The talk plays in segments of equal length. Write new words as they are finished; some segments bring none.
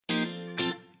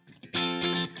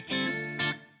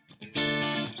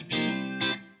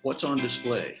What's on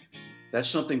display? That's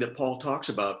something that Paul talks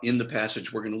about in the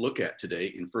passage we're going to look at today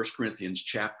in 1 Corinthians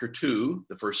chapter 2,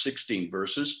 the first 16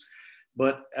 verses.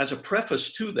 But as a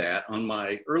preface to that, on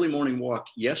my early morning walk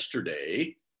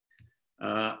yesterday,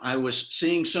 I was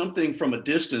seeing something from a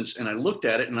distance and I looked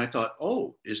at it and I thought,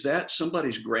 oh, is that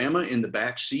somebody's grandma in the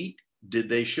back seat? Did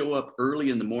they show up early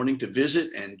in the morning to visit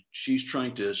and she's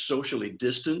trying to socially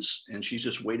distance and she's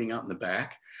just waiting out in the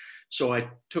back? So I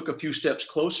took a few steps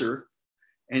closer,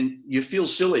 and you feel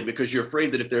silly because you're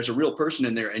afraid that if there's a real person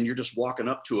in there and you're just walking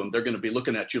up to them, they're going to be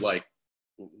looking at you like,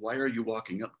 why are you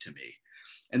walking up to me?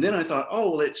 And then I thought,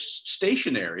 oh, well, it's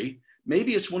stationary.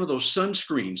 Maybe it's one of those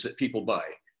sunscreens that people buy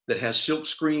that has silk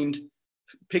screened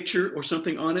picture or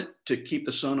something on it to keep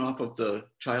the sun off of the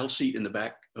child seat in the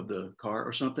back of the car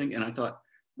or something. And I thought,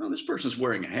 well, this person's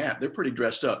wearing a hat. They're pretty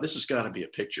dressed up. This has got to be a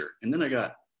picture. And then I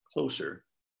got closer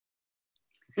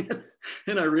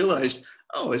and I realized,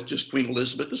 oh, it's just Queen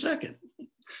Elizabeth II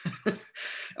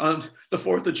on the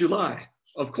 4th of July,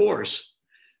 of course.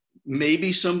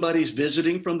 Maybe somebody's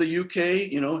visiting from the UK,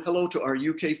 hello to our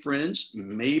UK friends.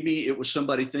 Maybe it was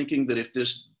somebody thinking that if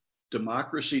this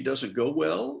democracy doesn't go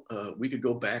well, we could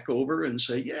go back over and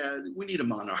say, yeah, we need a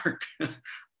monarch.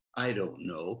 I don't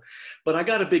know. But I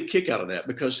got a big kick out of that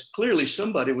because clearly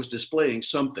somebody was displaying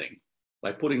something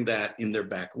by putting that in their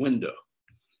back window.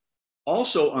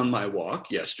 Also on my walk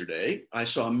yesterday, I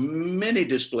saw many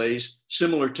displays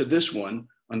similar to this one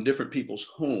on different people's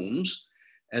homes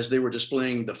as they were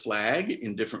displaying the flag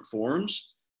in different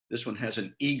forms. This one has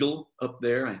an eagle up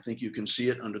there. I think you can see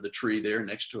it under the tree there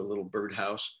next to a little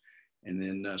birdhouse. And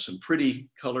then some pretty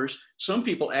colors. Some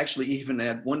people actually even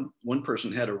had, one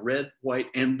person had a red, white,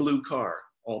 and blue car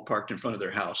all parked in front of their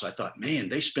house. I thought, man,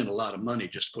 they spent a lot of money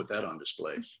just to put that on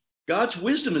display. God's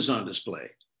wisdom is on display.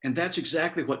 And that's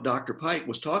exactly what Dr. Pike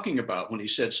was talking about when he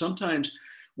said, sometimes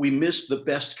we miss the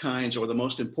best kinds or the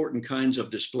most important kinds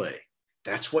of display.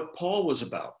 That's what Paul was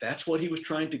about. That's what he was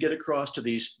trying to get across to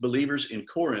these believers in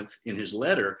Corinth in his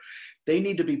letter. They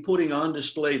need to be putting on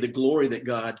display the glory that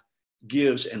God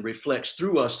gives and reflects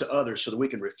through us to others so that we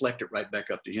can reflect it right back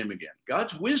up to him again.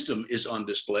 God's wisdom is on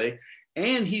display,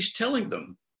 and he's telling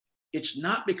them it's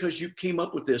not because you came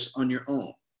up with this on your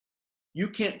own. You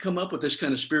can't come up with this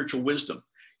kind of spiritual wisdom.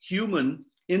 Human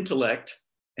intellect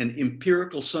and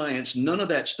empirical science, none of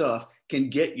that stuff can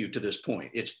get you to this point.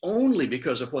 It's only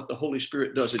because of what the Holy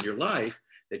Spirit does in your life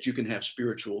that you can have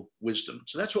spiritual wisdom.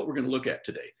 So that's what we're going to look at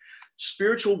today.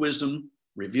 Spiritual wisdom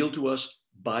revealed to us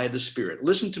by the Spirit.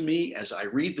 Listen to me as I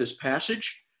read this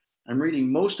passage. I'm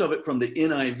reading most of it from the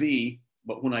NIV,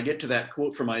 but when I get to that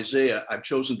quote from Isaiah, I've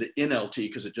chosen the NLT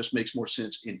because it just makes more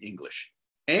sense in English.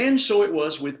 And so it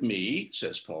was with me,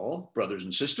 says Paul, brothers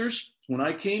and sisters, when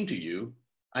I came to you,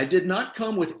 I did not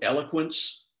come with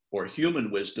eloquence or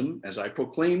human wisdom as I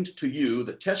proclaimed to you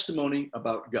the testimony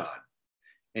about God.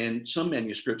 And some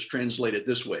manuscripts translate it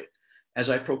this way, as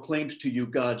I proclaimed to you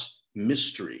God's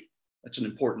mystery. That's an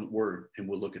important word, and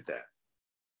we'll look at that.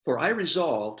 For I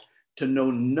resolved to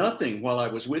know nothing while I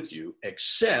was with you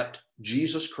except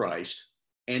Jesus Christ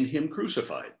and him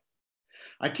crucified.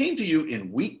 I came to you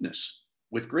in weakness,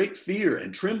 with great fear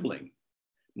and trembling.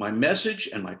 My message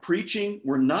and my preaching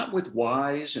were not with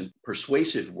wise and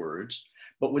persuasive words,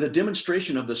 but with a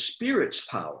demonstration of the Spirit's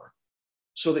power,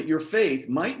 so that your faith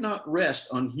might not rest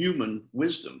on human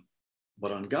wisdom,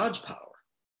 but on God's power.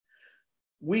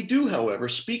 We do, however,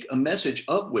 speak a message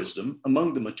of wisdom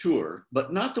among the mature,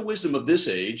 but not the wisdom of this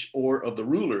age or of the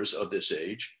rulers of this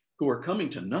age who are coming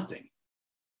to nothing.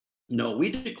 No, we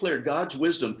declare God's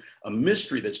wisdom a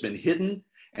mystery that's been hidden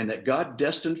and that God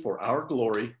destined for our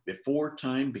glory before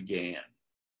time began.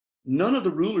 None of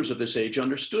the rulers of this age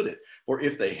understood it, for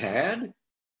if they had,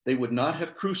 they would not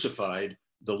have crucified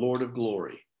the Lord of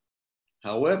glory.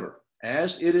 However,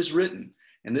 as it is written,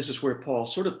 and this is where Paul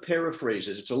sort of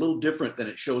paraphrases, it's a little different than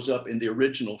it shows up in the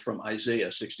original from Isaiah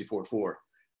 64:4.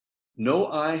 No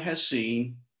eye has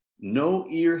seen, no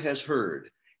ear has heard,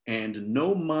 and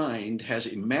no mind has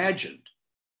imagined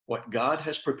what God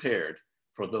has prepared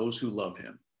for those who love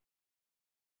him.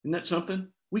 Isn't that something?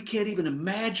 We can't even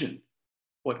imagine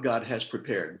what God has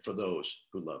prepared for those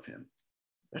who love him.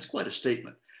 That's quite a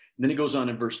statement. And then he goes on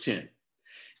in verse 10.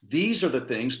 These are the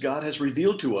things God has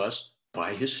revealed to us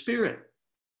by his Spirit.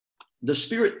 The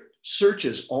Spirit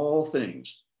searches all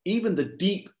things, even the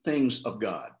deep things of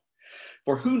God.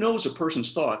 For who knows a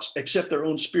person's thoughts except their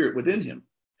own spirit within him?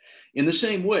 In the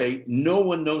same way, no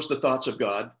one knows the thoughts of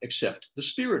God except the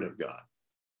Spirit of God.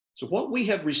 So what we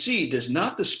have received is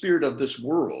not the spirit of this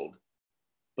world,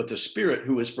 but the Spirit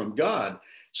who is from God,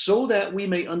 so that we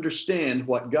may understand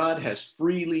what God has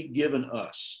freely given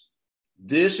us.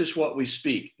 This is what we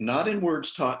speak, not in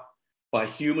words taught by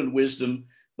human wisdom,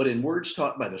 but in words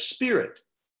taught by the Spirit,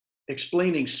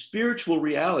 explaining spiritual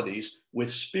realities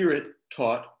with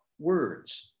Spirit-taught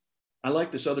words. I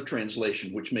like this other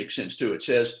translation, which makes sense too. It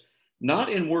says, not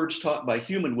in words taught by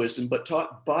human wisdom, but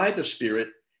taught by the Spirit,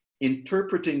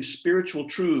 interpreting spiritual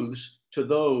truths to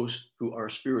those who are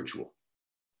spiritual.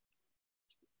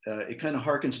 It kind of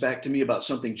harkens back to me about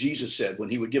something Jesus said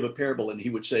when he would give a parable, and he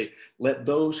would say, let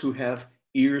those who have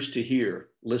ears to hear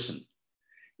listen.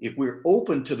 If we're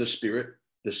open to the Spirit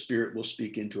will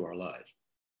speak into our lives.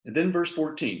 And then verse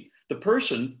 14, the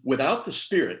person without the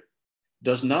Spirit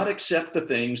does not accept the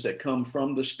things that come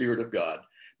from the Spirit of God,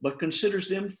 but considers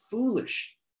them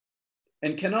foolish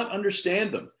and cannot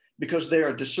understand them because they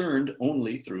are discerned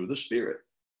only through the Spirit.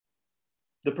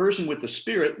 The person with the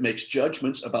Spirit makes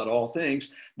judgments about all things,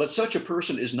 but such a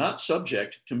person is not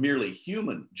subject to merely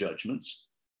human judgments.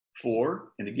 For,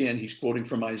 and again, he's quoting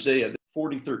from Isaiah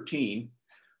 40:13,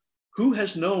 who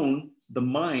has known the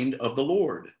mind of the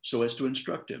Lord so as to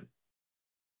instruct him?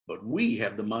 But we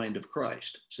have the mind of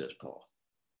Christ, says Paul.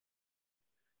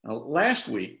 Now, last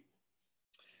week,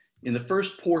 in the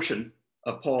first portion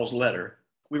of Paul's letter,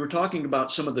 we were talking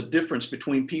about some of the difference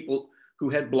between people who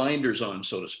had blinders on,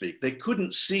 so to speak. They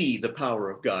couldn't see the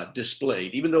power of God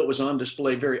displayed, even though it was on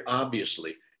display very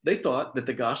obviously. They thought that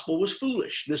the gospel was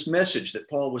foolish, this message that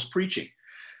Paul was preaching,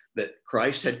 that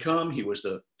Christ had come, he was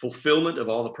the fulfillment of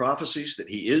all the prophecies, that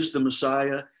he is the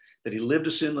Messiah, that he lived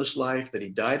a sinless life, that he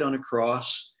died on a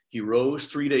cross, he rose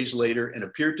 3 days later and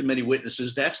appeared to many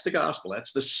witnesses. That's the gospel.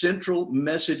 That's the central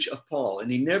message of Paul,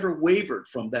 and he never wavered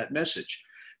from that message.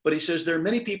 But he says there are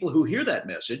many people who hear that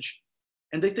message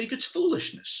and they think it's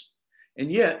foolishness.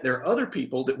 And yet there are other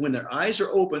people that when their eyes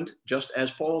are opened, just as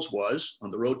Paul's was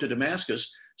on the road to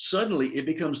Damascus, suddenly it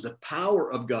becomes the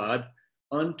power of God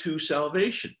unto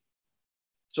salvation.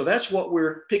 So that's what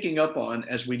we're picking up on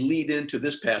as we lead into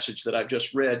this passage that I've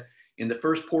just read in the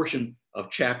first portion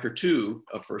of chapter 2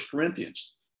 of 1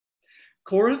 Corinthians.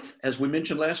 Corinth, as we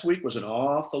mentioned last week, was an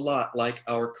awful lot like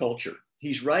our culture.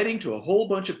 He's writing to a whole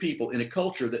bunch of people in a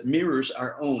culture that mirrors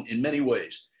our own in many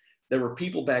ways. There were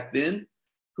people back then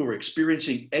who were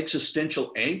experiencing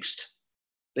existential angst.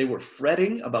 They were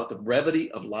fretting about the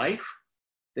brevity of life.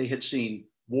 They had seen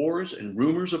wars and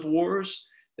rumors of wars.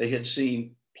 They had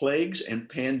seen plagues and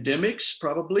pandemics,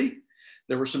 probably.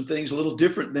 There were some things a little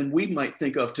different than we might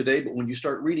think of today, but when you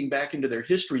start reading back into their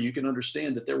history, you can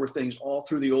understand that there were things all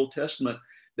through the Old Testament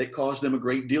that caused them a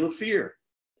great deal of fear.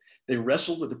 They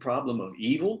wrestled with the problem of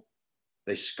evil.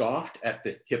 They scoffed at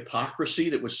the hypocrisy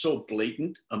that was so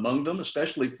blatant among them,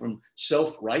 especially from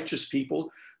self-righteous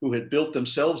people who had built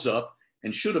themselves up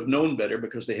and should have known better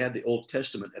because they had the Old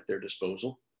Testament at their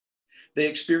disposal. They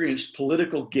experienced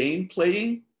political game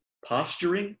playing,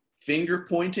 posturing, finger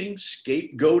pointing,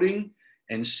 scapegoating,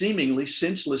 and seemingly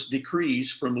senseless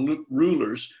decrees from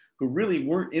rulers who really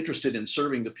weren't interested in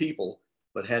serving the people,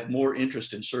 but had more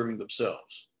interest in serving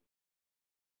themselves.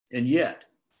 And yet,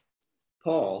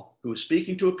 Paul, who was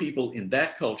speaking to a people in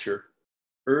that culture,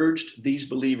 urged these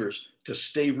believers to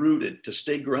stay rooted, to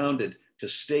stay grounded, to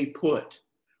stay put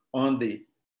on the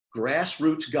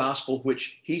grassroots gospel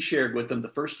which he shared with them the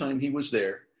first time he was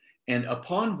there, and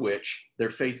upon which their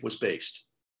faith was based.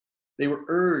 They were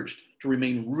urged to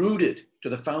remain rooted to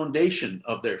the foundation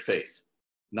of their faith,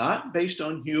 not based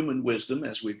on human wisdom,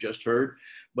 as we've just heard,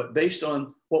 but based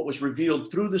on what was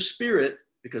revealed through the Spirit,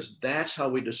 because that's how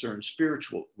we discern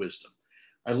spiritual wisdom.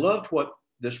 I loved what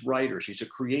this writer, she's a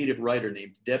creative writer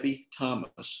named Debbie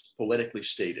Thomas, poetically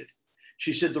stated.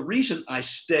 She said, the reason I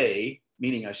stay,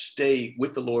 meaning I stay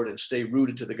with the Lord and stay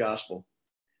rooted to the gospel,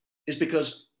 is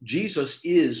because Jesus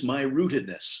is my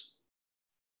rootedness,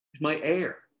 my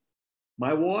air,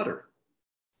 my water,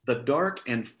 the dark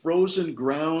and frozen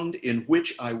ground in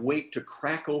which I wait to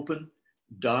crack open,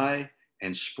 die,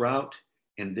 and sprout,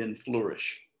 and then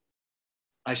flourish.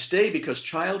 I stay because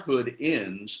childhood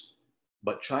ends,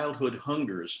 but childhood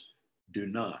hungers do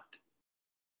not.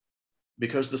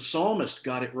 Because the psalmist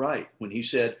got it right when he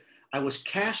said, I was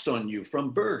cast on you from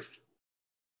birth.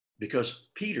 Because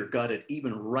Peter got it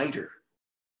even righter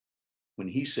when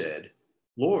he said,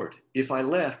 Lord, if I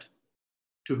left,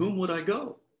 to whom would I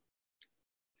go?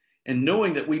 And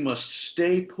knowing that we must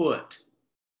stay put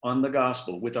on the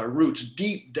gospel with our roots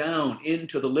deep down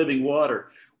into the living water,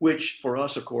 which for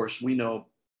us, of course, we know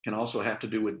can also have to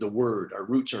do with the word. Our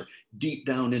roots are deep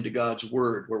down into God's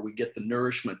word, where we get the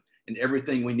nourishment and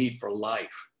everything we need for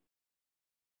life.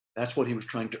 That's what he was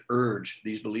trying to urge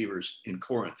these believers in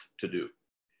Corinth to do.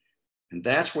 And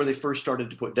that's where they first started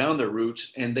to put down their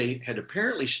roots. And they had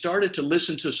apparently started to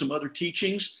listen to some other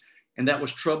teachings And that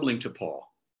was troubling to Paul.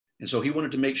 And so he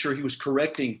wanted to make sure he was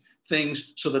correcting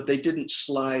things so that they didn't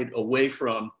slide away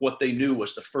from what they knew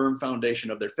was the firm foundation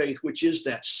of their faith, which is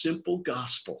that simple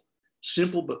gospel,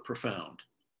 simple but profound.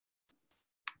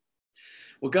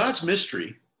 Well, God's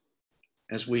mystery,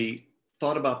 as we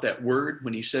thought about that word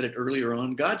when he said it earlier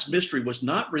on, God's mystery was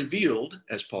not revealed,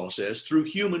 as Paul says, through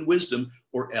human wisdom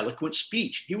or eloquent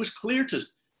speech. He was clear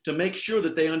to make sure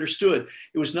that they understood.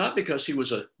 It was not because he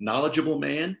was a knowledgeable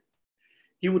man.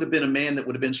 He would have been a man that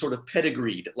would have been sort of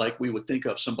pedigreed, like we would think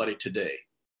of somebody today,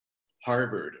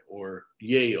 Harvard or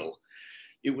Yale.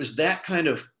 It was that kind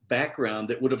of background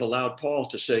that would have allowed Paul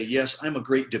to say, yes, I'm a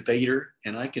great debater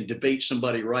and I can debate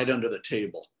somebody right under the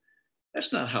table.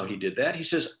 That's not how he did that. He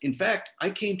says, in fact, I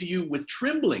came to you with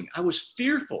trembling. I was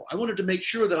fearful. I wanted to make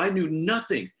sure that I knew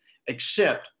nothing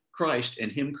except Christ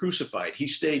and him crucified. He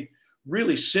stayed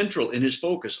really central in his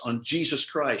focus on Jesus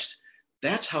Christ.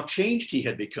 That's how changed he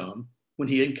had become when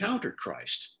he encountered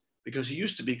Christ, because he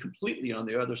used to be completely on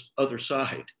the other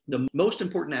side. The most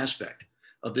important aspect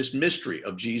of this mystery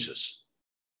of Jesus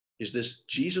is this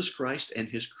Jesus Christ and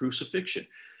his crucifixion.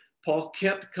 Paul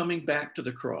kept coming back to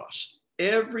the cross.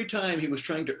 Every time he was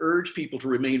trying to urge people to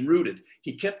remain rooted,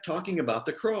 he kept talking about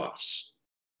the cross.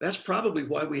 That's probably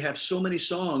why we have so many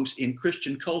songs in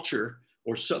Christian culture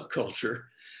or subculture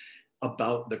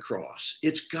about the cross.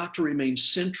 It's got to remain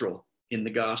central in the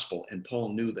gospel, and Paul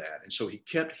knew that. And so he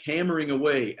kept hammering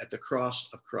away at the cross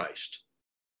of Christ.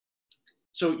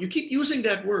 So you keep using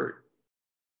that word.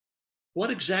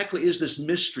 What exactly is this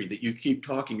mystery that you keep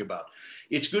talking about?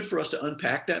 It's good for us to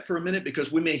unpack that for a minute,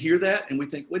 because we may hear that and we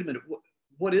think, wait a minute,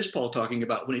 what is Paul talking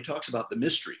about when he talks about the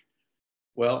mystery?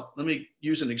 Well, let me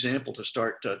use an example to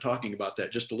start talking about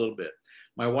that just a little bit.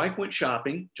 My wife went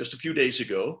shopping just a few days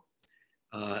ago,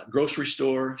 grocery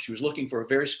store. She was looking for a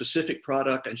very specific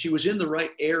product, and she was in the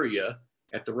right area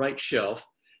at the right shelf,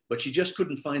 but she just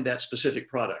couldn't find that specific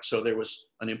product. So there was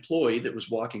an employee that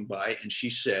was walking by, and she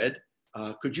said,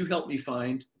 could you help me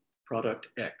find product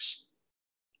X?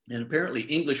 And apparently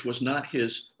English was not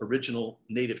his original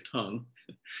native tongue.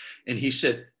 And he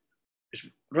said, it's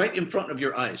right in front of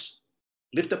your eyes.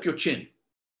 Lift up your chin.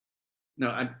 Now,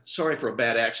 I'm sorry for a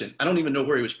bad accent. I don't even know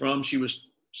where he was from. She was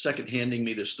second-handing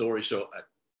me this story, so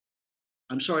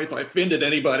I'm sorry if I offended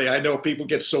anybody. I know people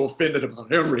get so offended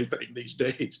about everything these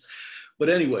days. But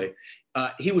anyway,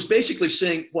 he was basically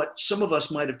saying what some of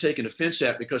us might have taken offense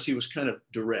at, because he was kind of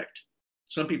direct.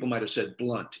 Some people might have said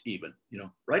blunt even,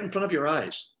 right in front of your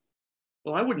eyes.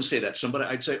 Well, I wouldn't say that to somebody.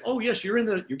 I'd say, oh yes, you're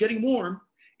getting warm.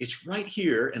 It's right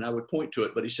here. And I would point to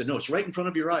it. But he said, no, it's right in front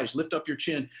of your eyes. Lift up your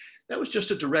chin. That was just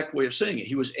a direct way of saying it.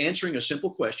 He was answering a simple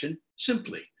question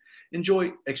simply. And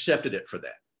Joy accepted it for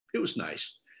that. It was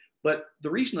nice. But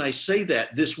the reason I say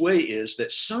that this way is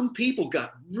that some people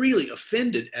got really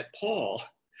offended at Paul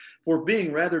for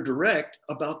being rather direct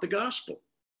about the gospel.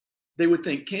 They would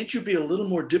think, can't you be a little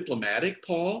more diplomatic,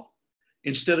 Paul?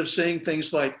 Instead of saying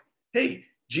things like, hey,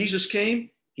 Jesus came,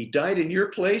 he died in your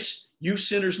place, you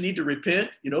sinners need to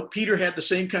repent. Peter had the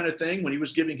same kind of thing when he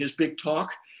was giving his big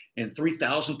talk, and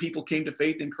 3,000 people came to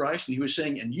faith in Christ, and he was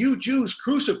saying, and you Jews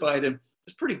crucified him.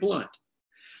 It's pretty blunt.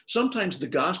 Sometimes the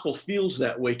gospel feels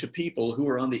that way to people who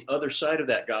are on the other side of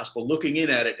that gospel looking in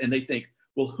at it, and they think,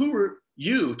 well, who are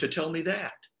you to tell me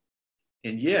that?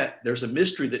 And yet there's a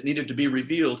mystery that needed to be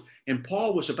revealed. And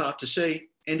Paul was about to say,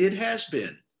 and it has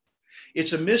been.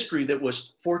 It's a mystery that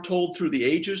was foretold through the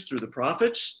ages, through the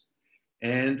prophets.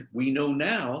 And we know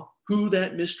now who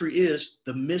that mystery is.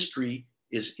 The mystery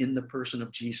is in the person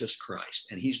of Jesus Christ.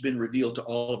 And he's been revealed to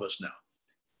all of us now.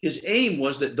 His aim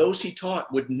was that those he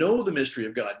taught would know the mystery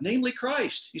of God, namely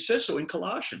Christ. He says so in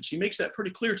Colossians. He makes that pretty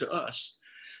clear to us.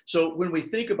 So when we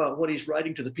think about what he's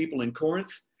writing to the people in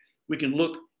Corinth, we can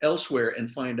look elsewhere and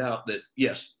find out that,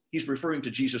 yes, he's referring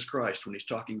to Jesus Christ when he's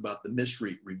talking about the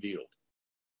mystery revealed.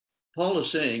 Paul is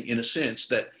saying, in a sense,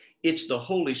 that it's the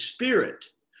Holy Spirit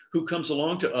who comes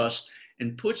along to us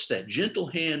and puts that gentle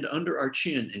hand under our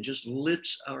chin and just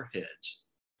lifts our heads.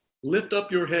 Lift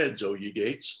up your heads, O ye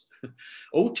gates.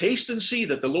 Oh, taste and see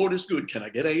that the Lord is good. Can I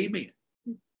get an amen?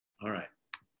 All right.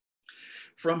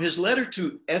 From his letter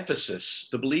to Ephesus,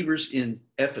 the believers in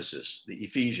Ephesus, the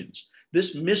Ephesians,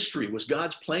 this mystery was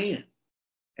God's plan.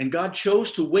 And God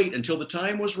chose to wait until the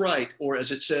time was right, or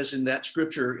as it says in that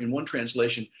scripture in one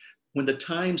translation, when the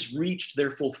times reached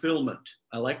their fulfillment.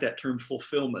 I like that term,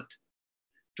 fulfillment,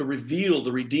 to reveal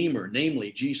the Redeemer,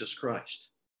 namely Jesus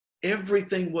Christ.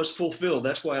 Everything was fulfilled.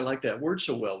 That's why I like that word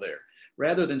so well there.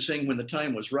 Rather than saying when the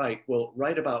time was right, well,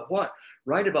 right about what?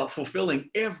 Right about fulfilling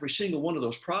every single one of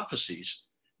those prophecies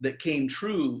that came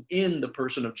true in the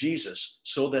person of Jesus,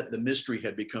 so that the mystery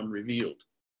had become revealed.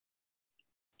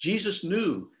 Jesus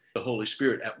knew the Holy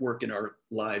Spirit at work in our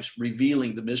lives,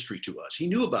 revealing the mystery to us. He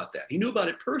knew about that. He knew about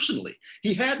it personally.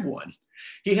 He had one.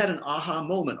 He had an aha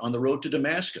moment on the road to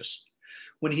Damascus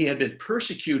when he had been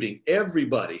persecuting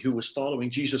everybody who was following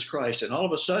Jesus Christ. And all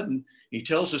of a sudden, he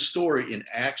tells a story in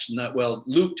Acts,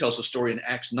 Luke tells a story in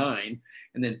Acts 9,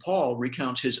 and then Paul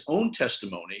recounts his own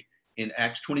testimony in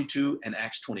Acts 22 and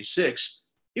Acts 26.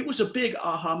 It was a big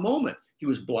aha moment. He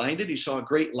was blinded. He saw a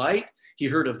great light. He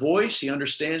heard a voice. He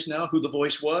understands now who the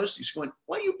voice was. He's going,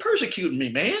 why are you persecuting me,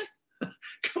 man?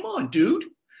 Come on, dude.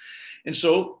 And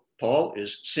so Paul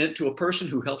is sent to a person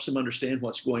who helps him understand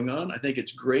what's going on. I think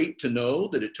it's great to know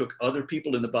that it took other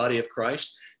people in the body of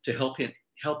Christ to help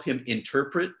him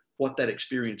interpret what that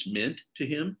experience meant to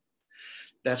him.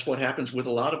 That's what happens with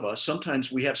a lot of us.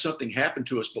 Sometimes we have something happen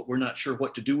to us, but we're not sure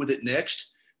what to do with it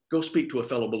next. Go speak to a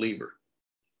fellow believer.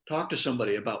 Talk to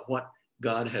somebody about what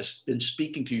God has been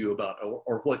speaking to you about,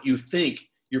 or what you think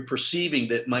you're perceiving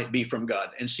that might be from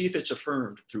God, and see if it's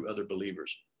affirmed through other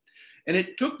believers. And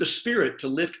it took the Spirit to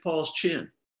lift Paul's chin.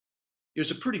 It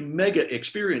was a pretty mega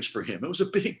experience for him. It was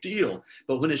a big deal.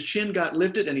 But when his chin got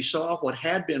lifted and he saw what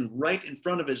had been right in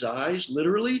front of his eyes,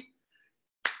 literally,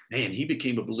 man, he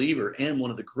became a believer and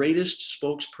one of the greatest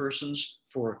spokespersons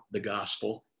for the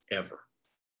gospel ever.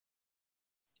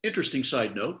 Interesting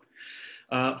side note.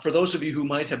 For those of you who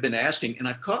might have been asking, and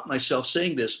I've caught myself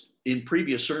saying this in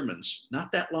previous sermons,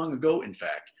 not that long ago, in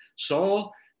fact,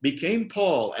 Saul became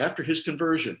Paul after his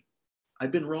conversion.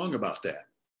 I've been wrong about that.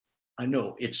 I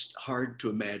know it's hard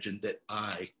to imagine that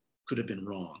I could have been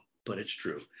wrong, but it's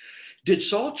true. Did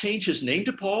Saul change his name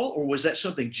to Paul, or was that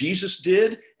something Jesus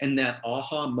did in that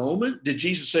aha moment? Did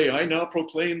Jesus say, I now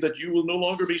proclaim that you will no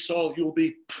longer be Saul, you will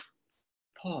be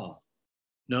Paul?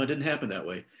 No, it didn't happen that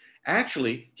way.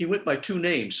 Actually, he went by two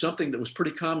names, something that was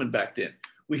pretty common back then.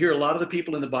 We hear a lot of the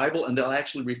people in the Bible, and they'll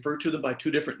actually refer to them by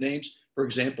two different names. For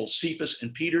example, Cephas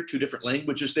and Peter, two different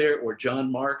languages there, or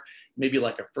John Mark, maybe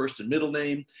like a first and middle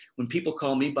name. When people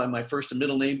call me by my first and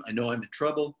middle name, I know I'm in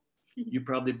trouble. You've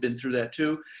probably been through that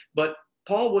too. But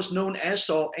Paul was known as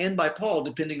Saul and by Paul,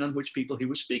 depending on which people he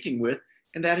was speaking with.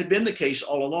 And that had been the case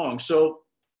all along. So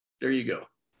there you go.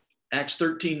 Acts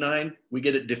 13:9, we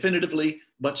get it definitively.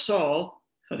 But Saul,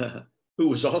 who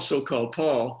was also called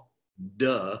Paul,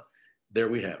 there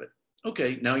we have it.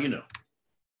 Okay, now you know.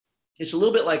 It's a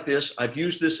little bit like this. I've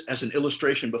used this as an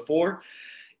illustration before.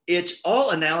 It's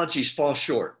all analogies fall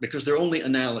short because they're only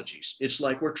analogies. It's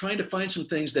like we're trying to find some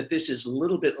things that this is a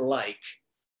little bit like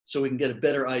so we can get a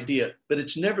better idea, but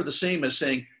it's never the same as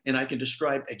saying, and I can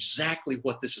describe exactly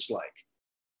what this is like,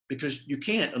 because you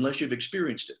can't unless you've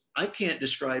experienced it. I can't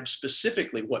describe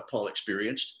specifically what Paul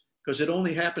experienced because it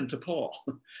only happened to Paul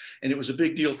and it was a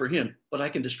big deal for him, but I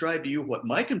can describe to you what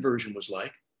my conversion was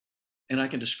like, and I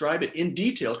can describe it in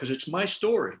detail because it's my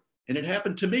story and it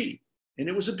happened to me. And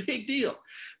it was a big deal,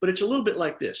 but it's a little bit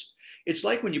like this. It's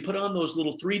like when you put on those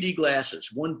little 3D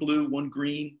glasses, one blue, one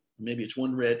green, maybe it's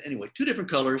one red, anyway, two different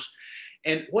colors.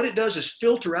 And what it does is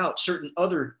filter out certain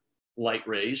other light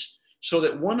rays so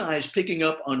that one eye is picking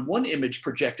up on one image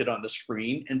projected on the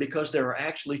screen. And because there are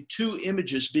actually two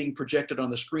images being projected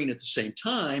on the screen at the same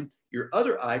time, your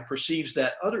other eye perceives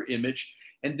that other image,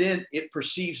 and then it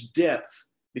perceives depth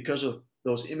because of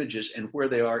those images and where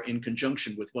they are in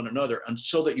conjunction with one another, and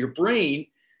so that your brain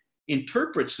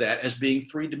interprets that as being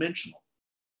three-dimensional.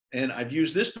 And I've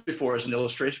used this before as an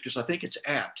illustration because I think it's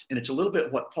apt, and it's a little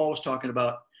bit what Paul was talking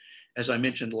about, as I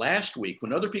mentioned last week.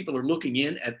 When other people are looking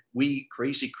in at we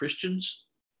crazy Christians,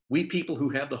 we people who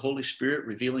have the Holy Spirit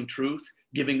revealing truth,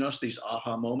 giving us these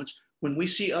aha moments, when we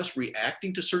see us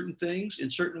reacting to certain things in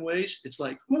certain ways, it's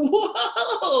like,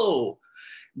 whoa!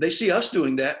 They see us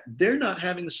doing that, they're not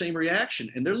having the same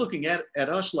reaction. And they're looking at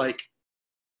us like,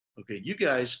 okay, you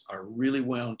guys are really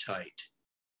wound tight.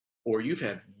 Or you've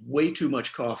had way too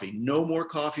much coffee. No more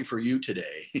coffee for you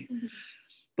today.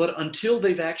 But until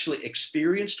they've actually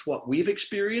experienced what we've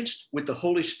experienced with the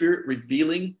Holy Spirit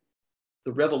revealing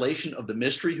the revelation of the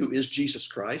mystery, who is Jesus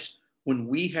Christ, when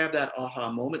we have that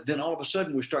aha moment, then all of a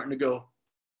sudden we're starting to go,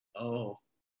 oh,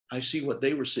 I see what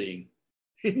they were seeing.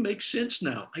 It makes sense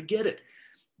now. I get it.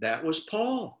 That was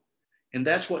Paul. And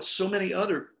that's what so many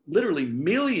other, literally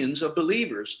millions of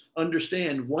believers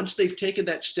understand once they've taken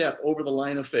that step over the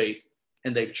line of faith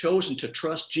and they've chosen to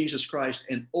trust Jesus Christ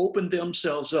and open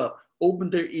themselves up,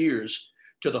 open their ears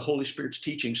to the Holy Spirit's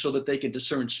teaching so that they can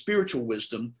discern spiritual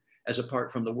wisdom as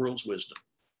apart from the world's wisdom.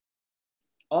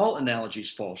 All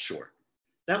analogies fall short.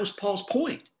 That was Paul's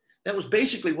point. That was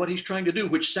basically what he's trying to do,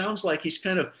 which sounds like he's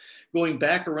kind of going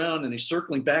back around and he's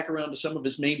circling back around to some of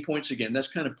his main points again. That's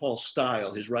kind of Paul's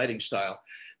style, his writing style.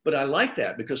 But I like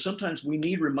that because sometimes we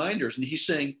need reminders. And he's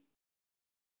saying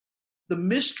the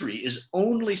mystery is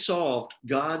only solved.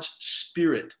 God's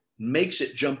Spirit makes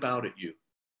it jump out at you.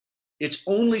 It's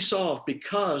only solved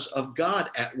because of God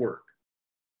at work.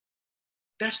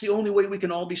 That's the only way we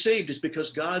can all be saved, is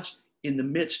because God's in the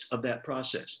midst of that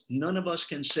process. None of us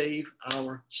can save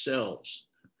ourselves.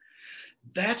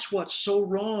 That's what's so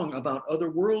wrong about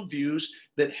other worldviews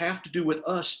that have to do with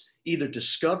us either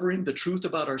discovering the truth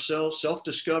about ourselves,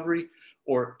 self-discovery,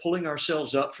 or pulling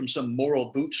ourselves up from some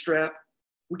moral bootstrap.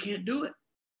 We can't do it.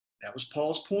 That was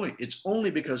Paul's point. It's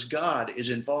only because God is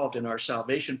involved in our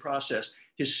salvation process.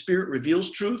 His Spirit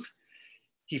reveals truth.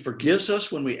 He forgives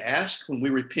us when we ask, when we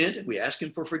repent and we ask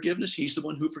him for forgiveness. He's the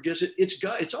one who forgives it. It's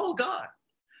God. It's all God.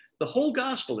 The whole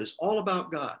gospel is all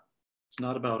about God. It's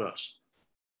not about us.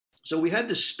 So we have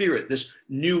this Spirit, this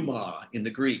pneuma in the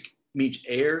Greek, means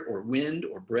air or wind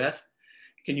or breath.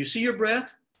 Can you see your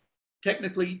breath?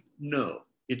 Technically, no.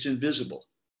 It's invisible.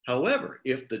 However,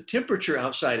 if the temperature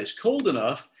outside is cold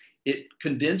enough, it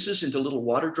condenses into little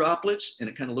water droplets and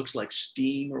it kind of looks like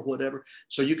steam or whatever.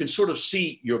 So you can sort of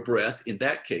see your breath in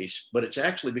that case, but it's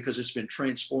actually because it's been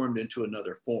transformed into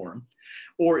another form.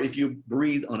 Or if you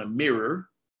breathe on a mirror,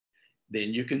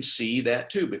 then you can see that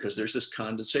too, because there's this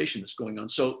condensation that's going on.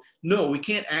 So no, we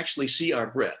can't actually see our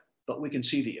breath, but we can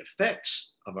see the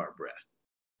effects of our breath.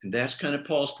 And that's kind of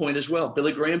Paul's point as well.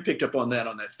 Billy Graham picked up on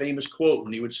that famous quote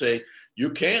when he would say,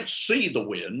 "You can't see the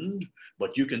wind,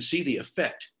 but you can see the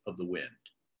effect of the wind."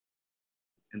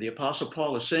 And the Apostle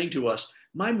Paul is saying to us,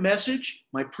 my message,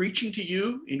 my preaching to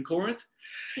you in Corinth,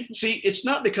 see, it's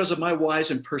not because of my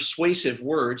wise and persuasive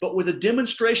words, but with a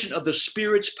demonstration of the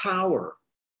Spirit's power,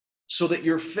 so that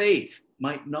your faith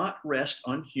might not rest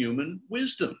on human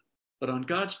wisdom, but on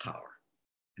God's power.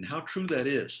 And how true that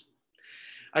is.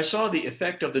 I saw the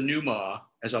effect of the pneuma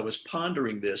as I was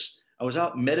pondering this. I was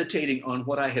out meditating on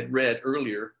what I had read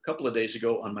earlier, a couple of days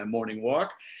ago on my morning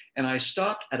walk, and I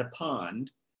stopped at a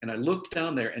pond and I looked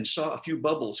down there and saw a few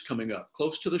bubbles coming up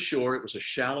close to the shore. It was a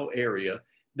shallow area.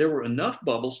 There were enough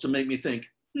bubbles to make me think,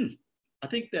 I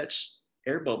think that's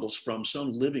air bubbles from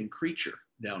some living creature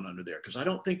down under there, because I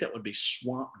don't think that would be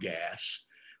swamp gas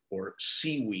or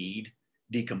seaweed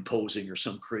decomposing or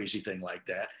some crazy thing like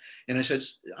that. And I said,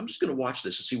 I'm just going to watch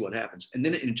this and see what happens. And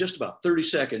then in just about 30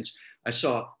 seconds, I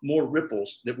saw more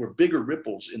ripples that were bigger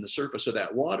ripples in the surface of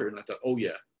that water. And I thought, oh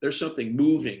yeah, there's something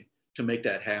moving to make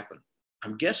that happen.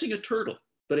 I'm guessing a turtle,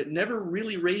 but it never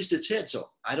really raised its head. So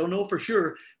I don't know for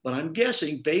sure, but I'm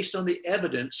guessing based on the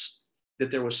evidence that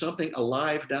there was something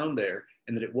alive down there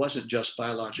and that it wasn't just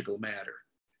biological matter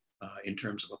in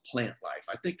terms of a plant life.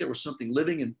 I think there was something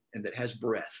living and that has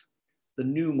breath. The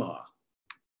pneuma.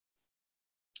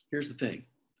 Here's the thing.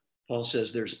 Paul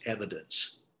says there's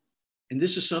evidence. And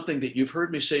this is something that you've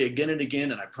heard me say again and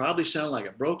again, and I probably sound like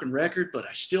a broken record, but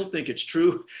I still think it's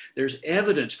true. There's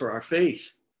evidence for our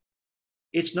faith.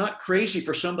 It's not crazy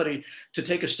for somebody to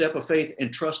take a step of faith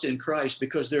and trust in Christ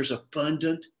because there's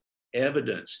abundant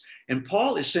evidence. And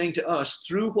Paul is saying to us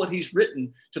through what he's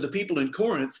written to the people in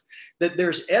Corinth that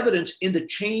there's evidence in the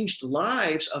changed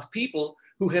lives of people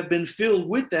who have been filled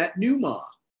with that pneuma.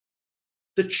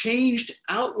 The changed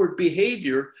outward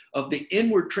behavior of the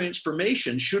inward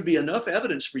transformation should be enough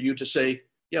evidence for you to say,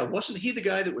 yeah, wasn't he the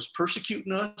guy that was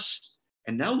persecuting us?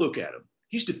 And now look at him.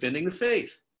 He's defending the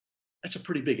faith. That's a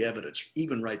pretty big evidence,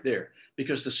 even right there,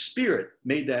 because the Spirit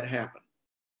made that happen.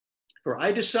 For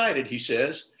I decided, he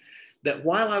says, that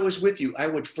while I was with you, I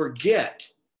would forget.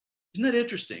 Isn't that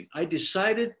interesting? I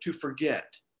decided to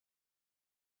forget.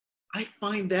 I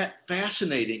find that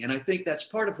fascinating. And I think that's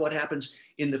part of what happens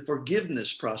in the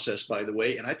forgiveness process, by the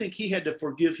way. And I think he had to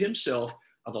forgive himself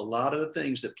of a lot of the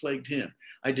things that plagued him.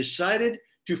 I decided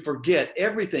to forget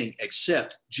everything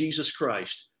except Jesus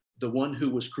Christ, the one who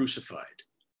was crucified.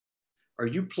 Are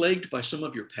you plagued by some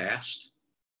of your past?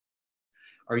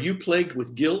 Are you plagued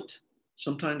with guilt?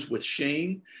 Sometimes with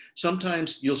shame?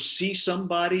 Sometimes you'll see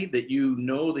somebody that you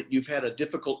know that you've had a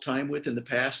difficult time with in the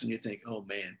past and you think, oh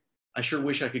man, I sure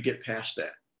wish I could get past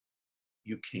that.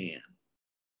 You can.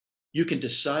 You can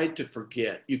decide to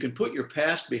forget. You can put your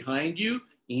past behind you,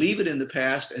 leave it in the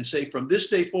past, and say, from this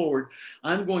day forward,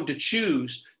 I'm going to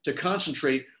choose to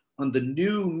concentrate on the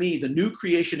new me, the new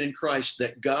creation in Christ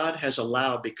that God has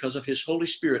allowed because of his Holy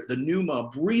Spirit, the pneuma,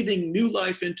 breathing new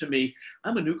life into me.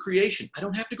 I'm a new creation. I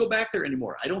don't have to go back there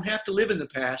anymore. I don't have to live in the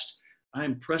past.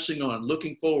 I'm pressing on,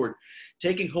 looking forward,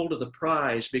 taking hold of the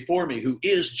prize before me, who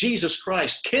is Jesus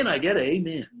Christ. Can I get an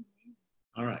amen?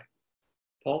 All right.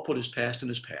 Paul put his past in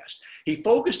his past. He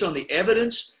focused on the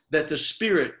evidence that the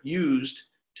Spirit used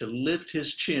to lift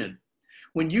his chin.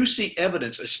 When you see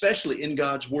evidence, especially in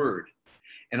God's word,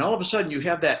 And all of a sudden you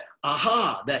have that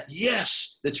aha, that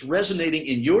yes, that's resonating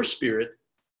in your spirit.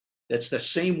 That's the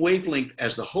same wavelength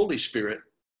as the Holy Spirit.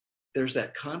 There's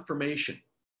that confirmation.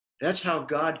 That's how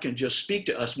God can just speak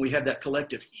to us when we have that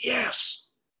collective yes.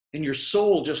 And your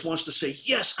soul just wants to say,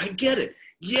 yes, I get it.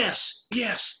 Yes,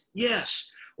 yes,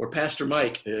 yes. Or Pastor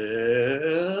Mike,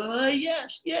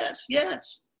 yes, yes,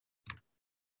 yes.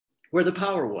 Where the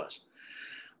power was.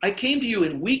 I came to you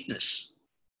in weakness.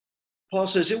 Paul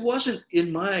says, it wasn't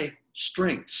in my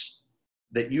strengths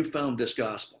that you found this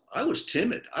gospel. I was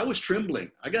timid. I was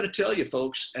trembling. I got to tell you,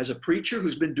 folks, as a preacher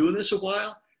who's been doing this a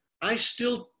while, I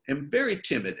still am very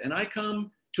timid, and I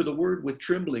come to the word with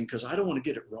trembling because I don't want to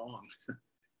get it wrong.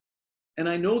 And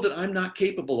I know that I'm not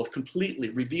capable of completely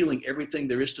revealing everything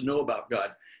there is to know about God.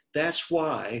 That's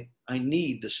why I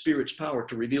need the Spirit's power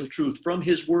to reveal truth from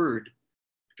his word,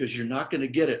 because you're not going to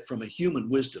get it from a human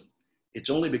wisdom. It's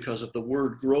only because of the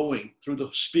word growing through the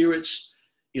Spirit's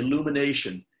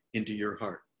illumination into your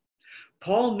heart.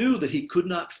 Paul knew that he could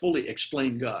not fully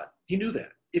explain God. He knew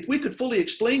that. If we could fully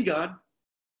explain God,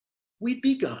 we'd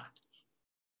be God.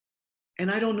 And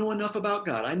I don't know enough about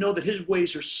God. I know that his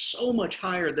ways are so much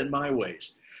higher than my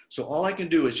ways. So all I can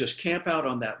do is just camp out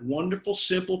on that wonderful,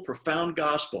 simple, profound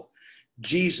gospel.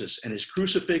 Jesus and his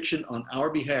crucifixion on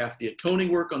our behalf, the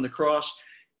atoning work on the cross.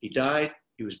 He died,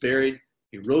 he was buried,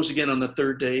 he rose again on the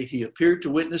third day. He appeared to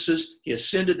witnesses. He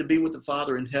ascended to be with the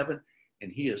Father in heaven,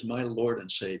 and he is my Lord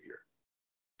and Savior.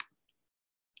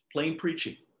 Plain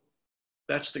preaching.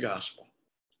 That's the gospel.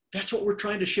 That's what we're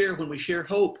trying to share when we share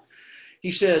hope.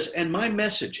 He says, and my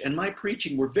message and my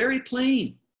preaching were very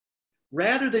plain.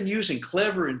 Rather than using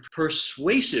clever and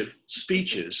persuasive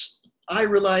speeches, I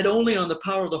relied only on the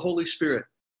power of the Holy Spirit.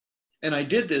 And I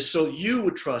did this so you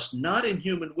would trust not in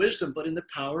human wisdom, but in the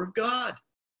power of God.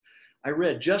 I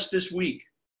read just this week,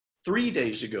 3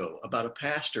 days ago, about a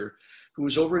pastor who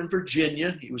was over in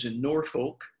Virginia. He was in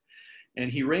Norfolk,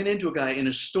 and he ran into a guy in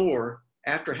a store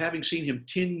after having seen him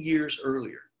 10 years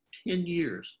earlier. 10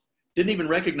 years. Didn't even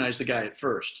recognize the guy at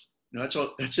first. You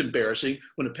know, that's embarrassing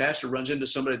when a pastor runs into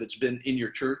somebody that's been in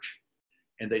your church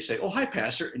and they say, oh, hi,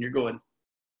 pastor. And you're going,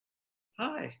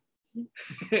 hi.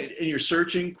 And you're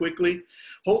searching quickly.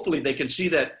 Hopefully they can see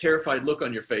that terrified look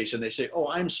on your face and they say, oh,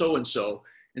 I'm so-and-so.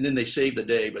 And then they save the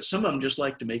day. But some of them just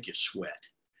like to make you sweat.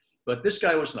 But this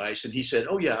guy was nice. And he said,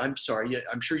 oh, yeah, I'm sorry. Yeah,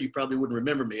 I'm sure you probably wouldn't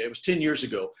remember me. It was 10 years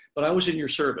ago, but I was in your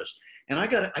service. And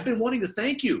I've been wanting to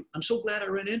thank you. I'm so glad I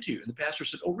ran into you. And the pastor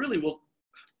said, oh, really? Well,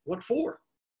 what for?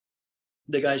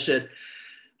 The guy said,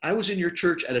 I was in your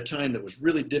church at a time that was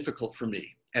really difficult for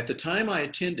me. At the time I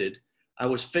attended, I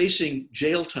was facing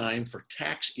jail time for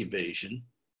tax evasion.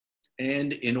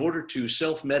 And in order to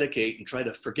self-medicate and try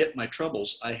to forget my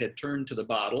troubles, I had turned to the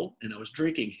bottle and I was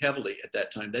drinking heavily at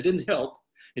that time. That didn't help.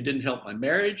 It didn't help my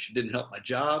marriage. It didn't help my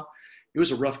job. It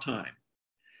was a rough time.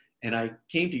 And I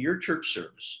came to your church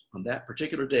service on that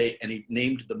particular day, and he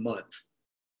named the month.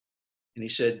 And he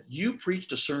said, you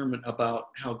preached a sermon about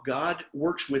how God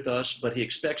works with us, but he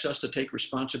expects us to take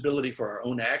responsibility for our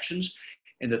own actions,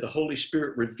 and that the Holy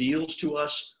Spirit reveals to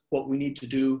us what we need to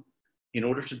do in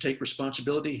order to take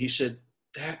responsibility. He said,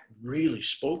 that really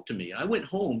spoke to me. I went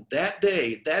home that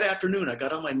day, that afternoon, I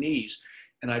got on my knees,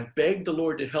 and I begged the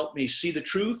Lord to help me see the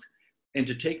truth and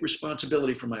to take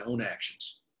responsibility for my own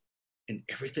actions. And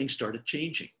everything started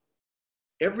changing.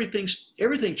 Everything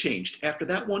changed after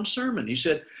that one sermon. He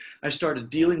said, I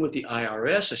started dealing with the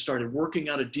IRS. I started working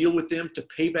out a deal with them to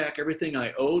pay back everything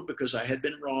I owed because I had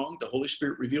been wrong. The Holy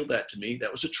Spirit revealed that to me.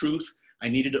 That was the truth. I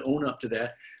needed to own up to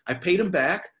that. I paid them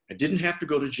back. I didn't have to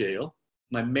go to jail.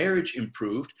 My marriage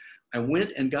improved. I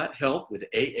went and got help with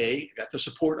AA. Got the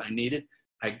support I needed.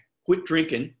 I quit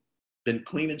drinking, been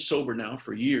clean and sober now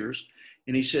for years.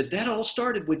 And he said, that all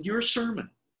started with your sermon.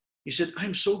 He said,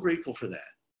 I'm so grateful for that.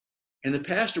 And the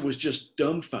pastor was just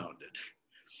dumbfounded.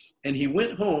 And he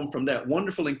went home from that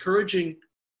wonderful, encouraging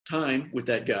time with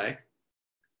that guy.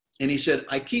 And he said,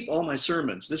 I keep all my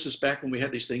sermons. This is back when we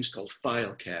had these things called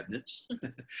file cabinets.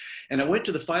 And I went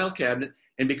to the file cabinet,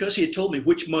 and because he had told me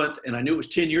which month, and I knew it was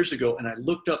 10 years ago, and I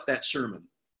looked up that sermon.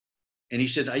 And he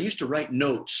said, I used to write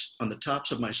notes on the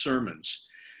tops of my sermons.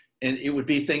 And it would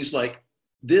be things like,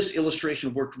 this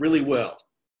illustration worked really well.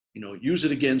 You know, use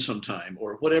it again sometime,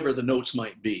 or whatever the notes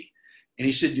might be. And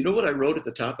he said, you know what I wrote at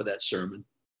the top of that sermon?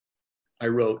 I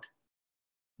wrote,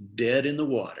 dead in the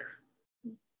water.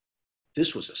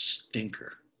 This was a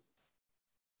stinker.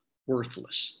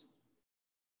 Worthless.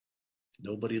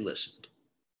 Nobody listened.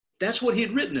 That's what he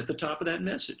had written at the top of that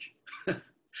message.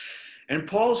 And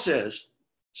Paul says,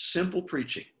 simple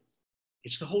preaching.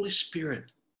 It's the Holy Spirit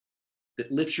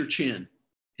that lifts your chin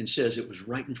and says it was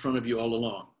right in front of you all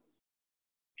along.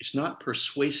 It's not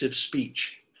persuasive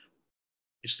speech.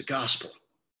 It's the gospel.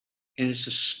 And it's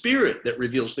the Spirit that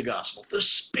reveals the gospel. The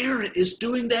Spirit is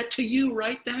doing that to you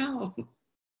right now.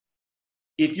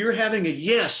 If you're having a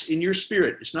yes in your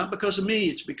spirit, it's not because of me,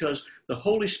 it's because the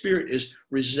Holy Spirit is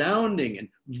resounding and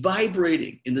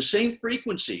vibrating in the same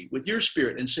frequency with your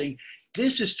spirit and saying,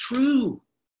 this is true.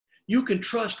 You can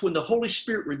trust when the Holy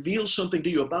Spirit reveals something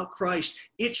to you about Christ.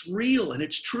 It's real and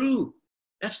it's true.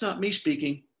 That's not me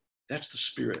speaking. That's the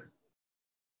Spirit.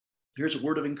 Here's a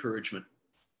word of encouragement.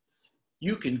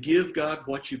 You can give God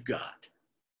what you've got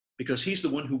because he's the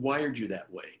one who wired you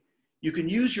that way. You can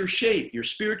use your shape, your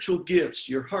spiritual gifts,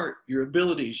 your heart, your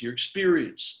abilities, your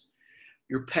experience,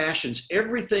 your passions,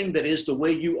 everything that is the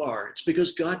way you are. It's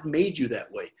because God made you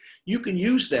that way. You can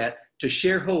use that to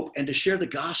share hope and to share the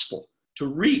gospel, to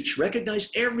reach,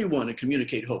 recognize everyone and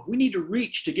communicate hope. We need to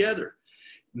reach together.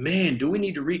 Man, do we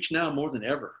need to reach now more than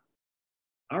ever.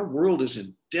 Our world is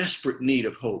in desperate need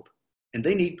of hope, and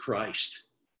they need Christ.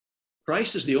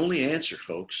 Christ is the only answer,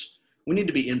 folks. We need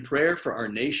to be in prayer for our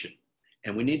nation,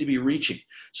 and we need to be reaching.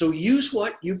 So use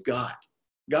what you've got.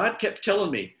 God kept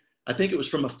telling me, I think it was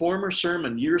from a former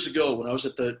sermon years ago when I was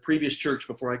at the previous church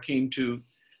before I came to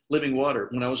Living Water,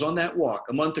 when I was on that walk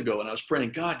a month ago and I was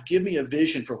praying, God, give me a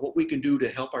vision for what we can do to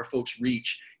help our folks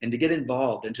reach and to get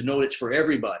involved and to know it's for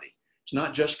everybody. It's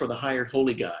not just for the hired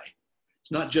holy guy.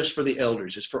 It's not just for the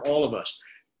elders. It's for all of us.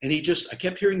 And I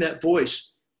kept hearing that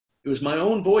voice. It was my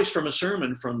own voice from a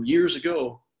sermon from years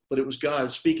ago, but it was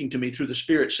God speaking to me through the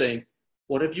Spirit saying,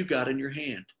 what have you got in your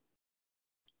hand?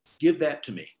 Give that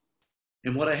to me.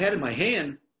 And what I had in my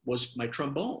hand was my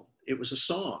trombone. It was a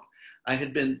song. I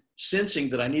had been sensing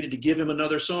that I needed to give him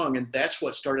another song, and that's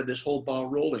what started this whole ball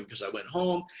rolling, because I went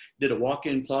home, did a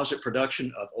walk-in closet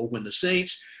production of Oh When the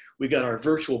Saints. We got our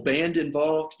virtual band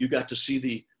involved. You got to see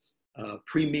the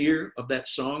premiere of that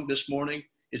song this morning.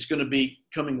 It's going to be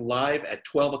coming live at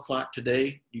 12 o'clock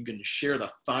today. You can share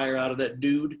the fire out of that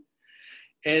dude.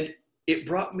 And it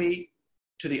brought me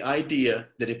to the idea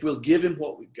that if we'll give him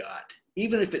what we've got,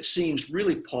 even if it seems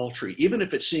really paltry, even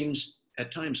if it seems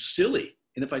at times silly,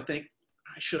 and if I think,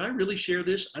 should I really share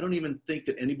this? I don't even think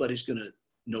that anybody's going to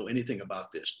know anything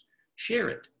about this. Share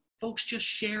it. Folks, just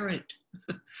share it.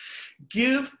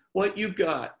 Give what you've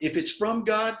got. If it's from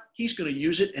God, he's going to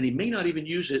use it, and he may not even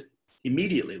use it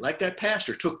immediately. Like that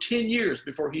pastor took 10 years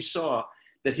before he saw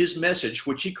that his message,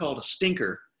 which he called a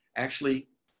stinker, actually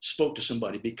spoke to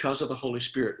somebody because of the Holy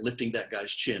Spirit lifting that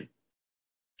guy's chin.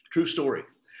 True story.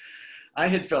 I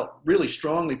had felt really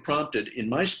strongly prompted in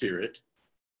my spirit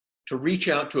to reach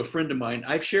out to a friend of mine.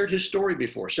 I've shared his story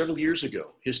before, several years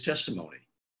ago, his testimony.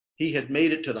 He had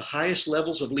made it to the highest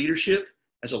levels of leadership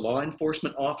as a law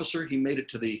enforcement officer. He made it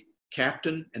to the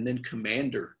captain and then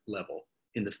commander level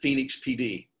in the Phoenix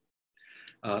PD.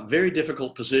 Very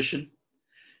difficult position.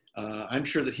 I'm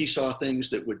sure that he saw things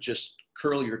that would just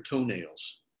curl your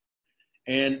toenails.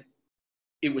 And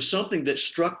it was something that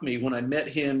struck me when I met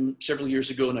him several years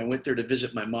ago, and I went there to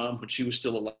visit my mom when she was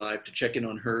still alive to check in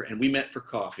on her. And we met for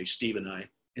coffee, Steve and I.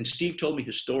 And Steve told me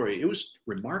his story. It was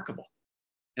remarkable.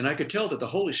 And I could tell that the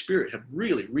Holy Spirit had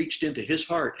really reached into his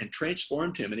heart and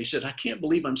transformed him. And he said, I can't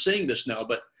believe I'm saying this now,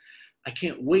 but I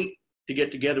can't wait to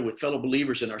get together with fellow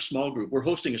believers in our small group. We're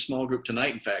hosting a small group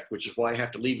tonight, in fact, which is why I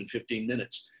have to leave in 15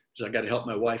 minutes. So I got to help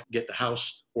my wife get the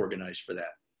house organized for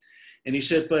that. And he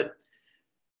said, but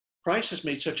Christ has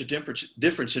made such a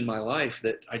difference in my life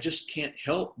that I just can't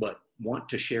help but want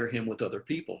to share him with other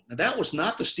people. Now, that was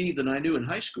not the Steve that I knew in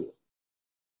high school.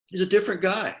 He's a different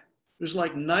guy. It was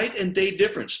like night and day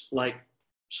difference, like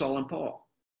Saul and Paul.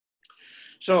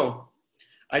 So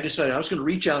I decided I was going to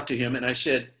reach out to him, and I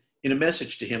said in a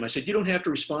message to him, I said, you don't have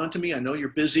to respond to me. I know you're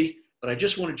busy, but I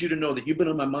just wanted you to know that you've been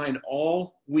on my mind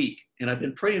all week, and I've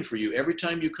been praying for you every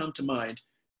time you come to mind.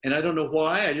 And I don't know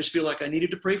why. I just feel like I needed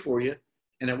to pray for you.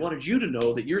 And I wanted you to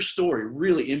know that your story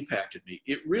really impacted me.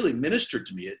 It really ministered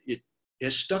to me. It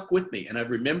has stuck with me, and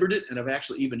I've remembered it, and I've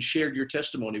actually even shared your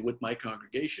testimony with my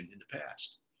congregation in the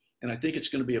past. And I think it's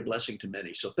going to be a blessing to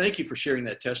many. So thank you for sharing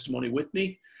that testimony with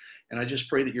me, and I just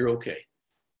pray that you're okay.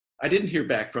 I didn't hear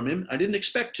back from him. I didn't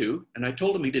expect to, and I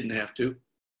told him he didn't have to.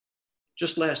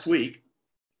 Just last week,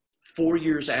 4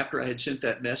 years after I had sent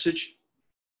that message,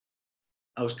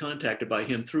 I was contacted by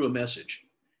him through a message,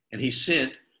 and he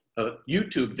sent a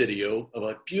YouTube video of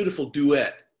a beautiful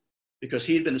duet because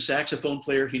he had been a saxophone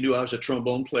player. He knew I was a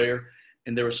trombone player,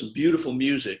 and there was some beautiful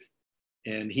music,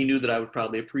 and he knew that I would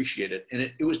probably appreciate it. And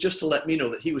it was just to let me know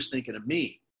that he was thinking of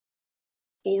me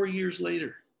 4 years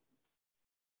later.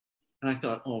 And I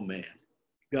thought, oh man,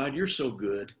 God, you're so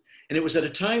good. And it was at a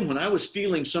time when I was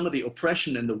feeling some of the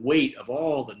oppression and the weight of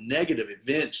all the negative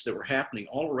events that were happening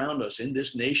all around us in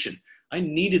this nation. I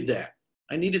needed that.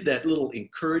 I needed that little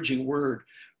encouraging word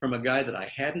from a guy that I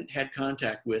hadn't had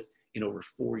contact with in over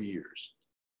 4 years.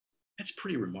 That's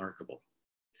pretty remarkable.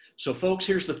 So folks,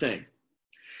 here's the thing.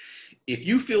 If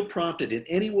you feel prompted in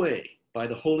any way by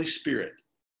the Holy Spirit,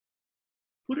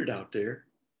 put it out there.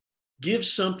 Give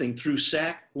something through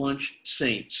Sack Lunch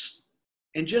Saints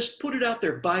and just put it out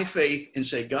there by faith and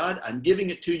say, God, I'm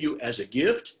giving it to you as a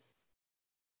gift.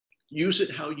 Use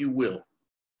it how you will.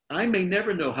 I may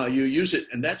never know how you use it,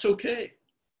 and that's okay.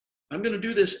 I'm going to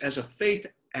do this as a faith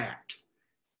act.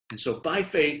 And so by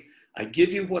faith, I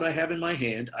give you what I have in my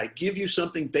hand. I give you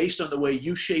something based on the way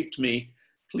you shaped me.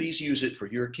 Please use it for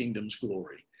your kingdom's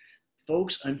glory.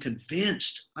 Folks, I'm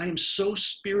convinced. I am so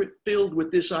spirit-filled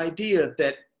with this idea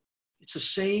that it's the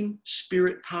same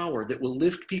spirit power that will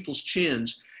lift people's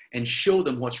chins and show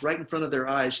them what's right in front of their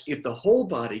eyes if the whole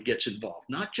body gets involved.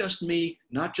 Not just me,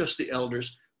 not just the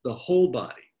elders, the whole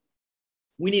body.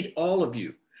 We need all of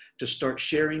you to start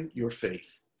sharing your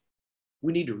faith.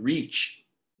 We need to reach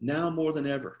now more than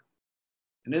ever.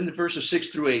 And then the verses 6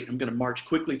 through 8, I'm going to march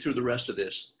quickly through the rest of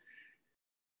this.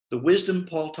 The wisdom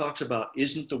Paul talks about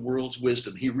isn't the world's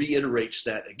wisdom. He reiterates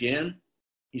that again.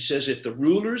 He says if the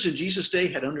rulers in Jesus' day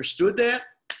had understood that,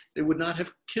 they would not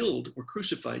have killed or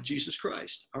crucified Jesus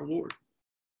Christ, our Lord.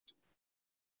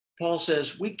 Paul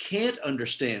says we can't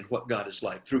understand what God is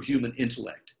like through human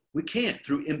intellect. We can't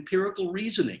through empirical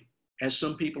reasoning, as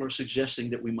some people are suggesting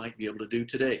that we might be able to do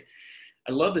today.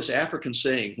 I love this African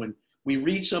saying, when we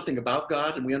read something about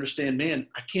God and we understand, man,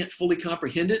 I can't fully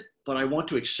comprehend it, but I want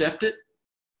to accept it.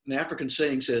 An African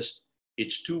saying says,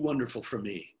 it's too wonderful for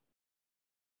me.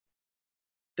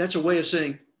 That's a way of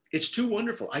saying, it's too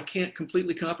wonderful. I can't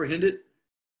completely comprehend it,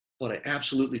 but I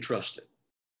absolutely trust it.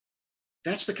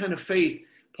 That's the kind of faith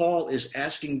Paul is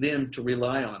asking them to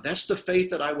rely on. That's the faith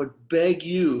that I would beg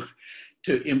you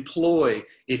to employ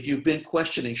if you've been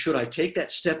questioning, should I take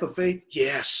that step of faith?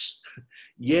 Yes.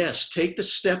 Yes, take the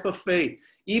step of faith.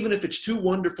 Even if it's too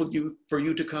wonderful for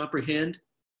you to comprehend,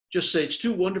 just say, it's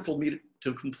too wonderful for me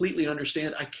to completely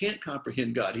understand. I can't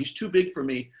comprehend God. He's too big for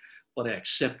me, but I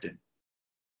accept him.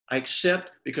 I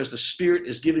accept because the Spirit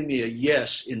is giving me a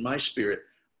yes in my spirit.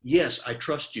 Yes, I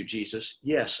trust you, Jesus.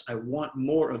 Yes, I want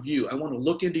more of you. I want to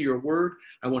look into your word.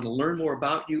 I want to learn more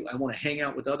about you. I want to hang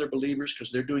out with other believers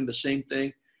because they're doing the same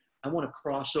thing. I want to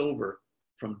cross over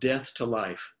from death to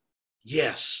life.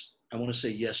 Yes, I want to say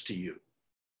yes to you.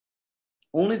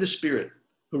 Only the Spirit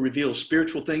who reveals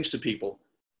spiritual things to people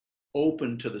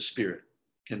open to the Spirit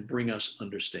can bring us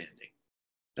understanding.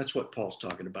 That's what Paul's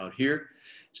talking about here.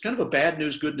 It's kind of a bad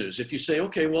news, good news. If you say,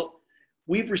 okay, well,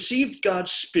 we've received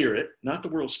God's Spirit, not the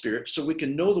world's spirit, so we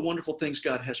can know the wonderful things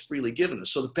God has freely given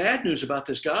us. So the bad news about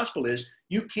this gospel is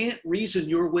you can't reason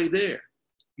your way there.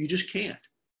 You just can't.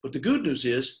 But the good news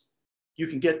is you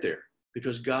can get there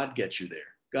because God gets you there.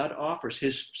 God offers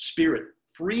his Spirit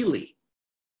freely.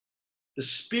 The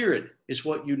Spirit is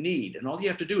what you need. And all you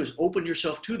have to do is open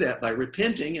yourself to that by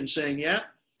repenting and saying, yeah,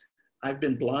 I've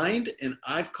been blind and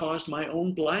I've caused my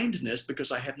own blindness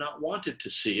because I have not wanted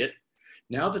to see it.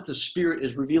 Now that the Spirit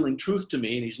is revealing truth to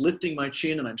me and he's lifting my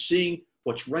chin and I'm seeing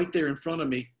what's right there in front of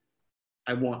me,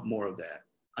 I want more of that.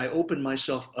 I open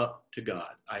myself up to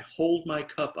God. I hold my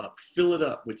cup up. Fill it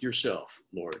up with yourself,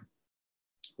 Lord.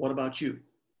 What about you?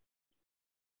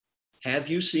 Have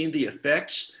you seen the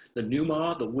effects, the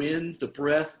pneuma, the wind, the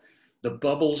breath, the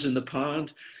bubbles in the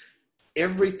pond,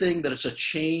 everything that it's a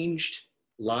changed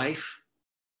life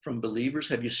from believers?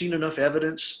 Have you seen enough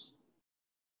evidence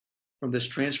from this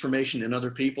transformation in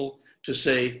other people to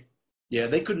say, yeah,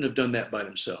 they couldn't have done that by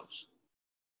themselves.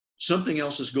 Something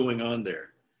else is going on there.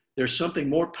 There's something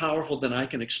more powerful than I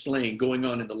can explain going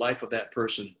on in the life of that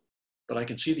person, but I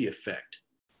can see the effect.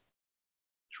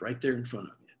 It's right there in front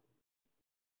of you.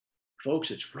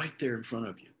 Folks, it's right there in front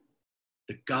of you.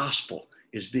 The gospel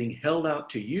is being held out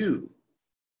to you.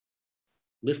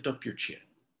 Lift up your chin.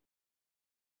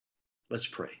 Let's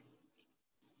pray.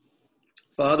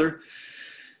 Father,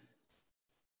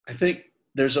 I think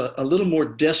there's a little more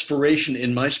desperation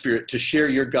in my spirit to share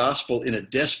your gospel in a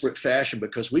desperate fashion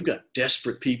because we've got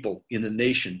desperate people in the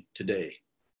nation today.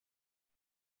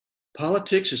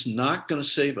 Politics is not going to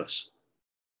save us.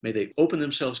 May they open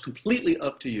themselves completely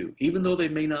up to you. Even though they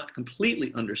may not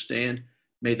completely understand,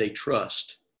 may they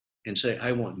trust and say,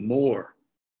 I want more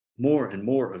and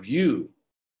more of you.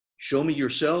 Show me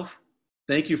yourself.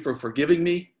 Thank you for forgiving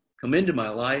me. Come into my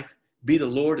life. Be the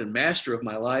Lord and master of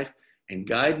my life and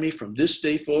guide me from this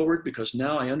day forward because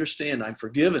now I understand I'm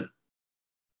forgiven.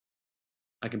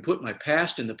 I can put my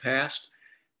past in the past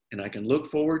And I can look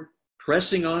forward,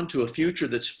 pressing on to a future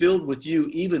that's filled with you,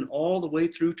 even all the way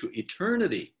through to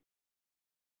eternity,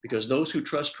 because those who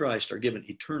trust Christ are given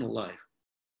eternal life.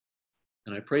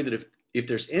 And I pray that if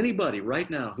there's anybody right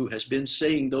now who has been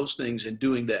saying those things and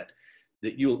doing that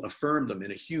you'll affirm them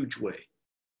in a huge way,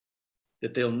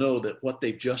 that they'll know that what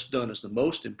they've just done is the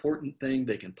most important thing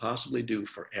they can possibly do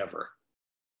forever.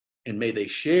 And may they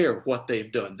share what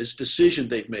they've done, this decision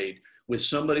they've made, with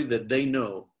somebody that they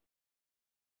know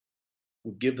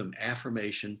will give them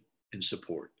affirmation and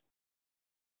support.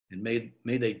 And may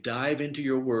they dive into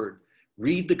your word,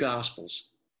 read the Gospels,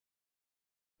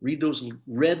 read those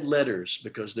red letters,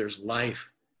 because there's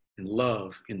life and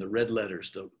love in the red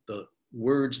letters, the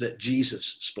words that Jesus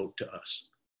spoke to us.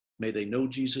 May they know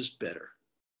Jesus better.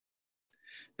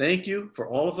 Thank you for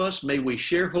all of us. May we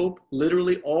share hope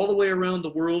literally all the way around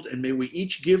the world, and may we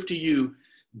each give to you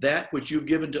that which you've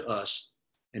given to us,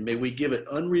 and may we give it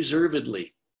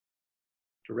unreservedly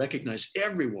to recognize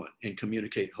everyone and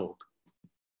communicate hope.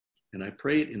 And I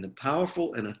pray it in the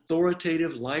powerful and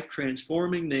authoritative,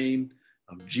 life-transforming name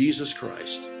of Jesus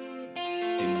Christ.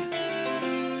 Amen.